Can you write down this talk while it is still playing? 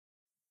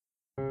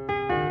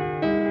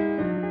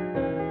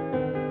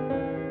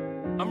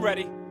I'm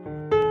ready.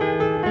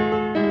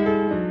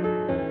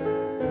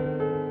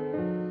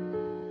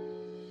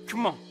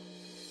 Come on.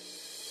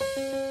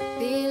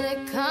 Feel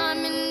it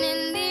coming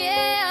in the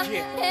air.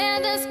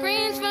 Hear the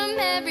screams from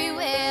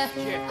everywhere.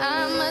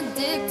 I'm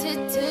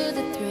addicted to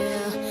the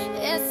thrill.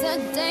 It's a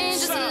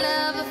dangerous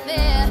love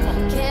affair.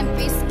 Can't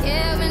be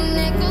scared when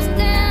it goes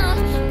down.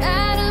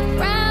 Got a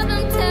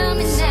problem, tell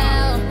me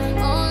now.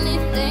 Only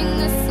thing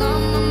that's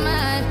on my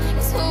mind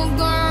is who gon'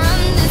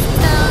 run this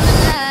town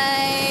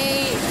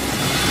tonight.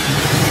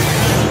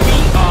 We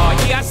are,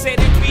 yeah, I said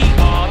it, we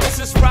are. This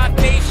is Rock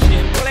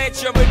Nation.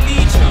 Pledge your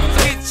allegiance.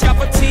 Get your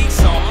fatigues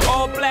on.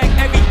 All black,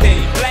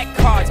 everything. Black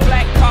cars,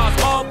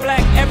 all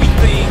black,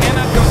 everything. And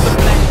I got the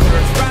black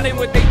girls riding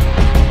with they.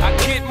 I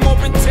get more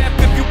in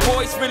depth if you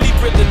boys really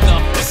real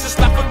enough. This is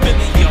not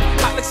familiar.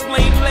 I'll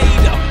explain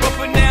later. But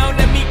for now,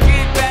 let me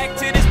get back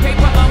to this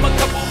paper. I'm a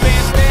couple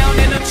bands down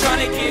and I'm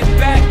trying to get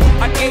back.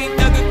 I gave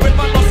Doug a grip,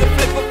 I lost a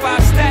flip for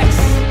 5 stacks.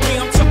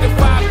 Yeah, I'm talking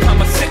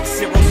 5,6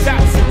 zeros,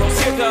 out zeros.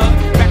 Here the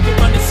back to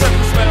running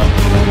circles, well,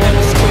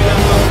 never square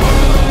up.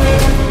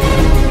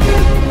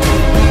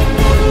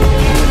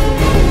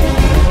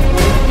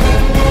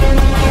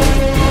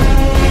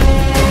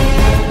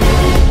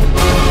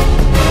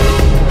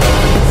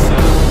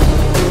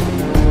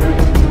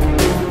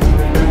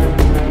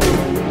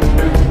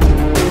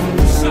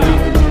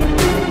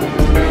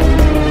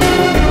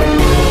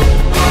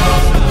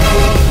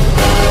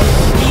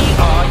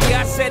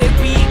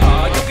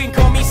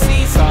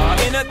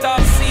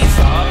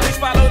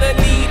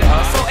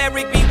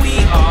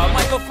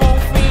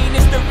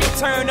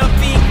 Turn up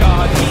the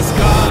God, he's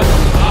God.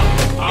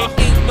 It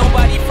ain't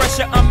nobody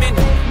fresher. I'm in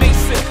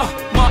Mason,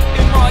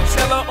 Martin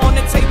Martella on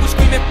the table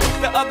screaming.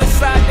 The other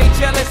side they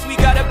jealous. We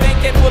got a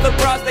banquet full of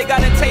bras, they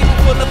got a table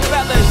full of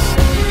fellas.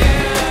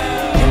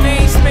 And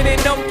they ain't spinning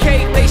no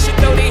cake. They should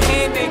throw their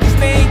hand in, 'cause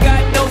they ain't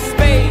got no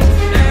space.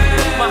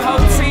 My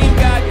whole team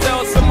got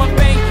dough, so my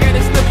bank account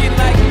is looking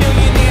like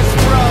millionaires,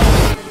 bro.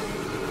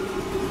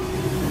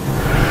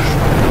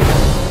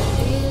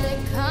 Feel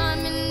it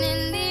coming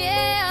in the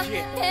air.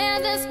 Hear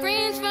the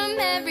screams from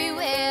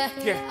everywhere.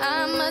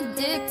 I'm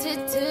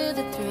addicted to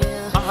the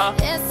thrill.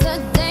 It's a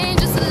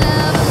dangerous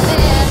love.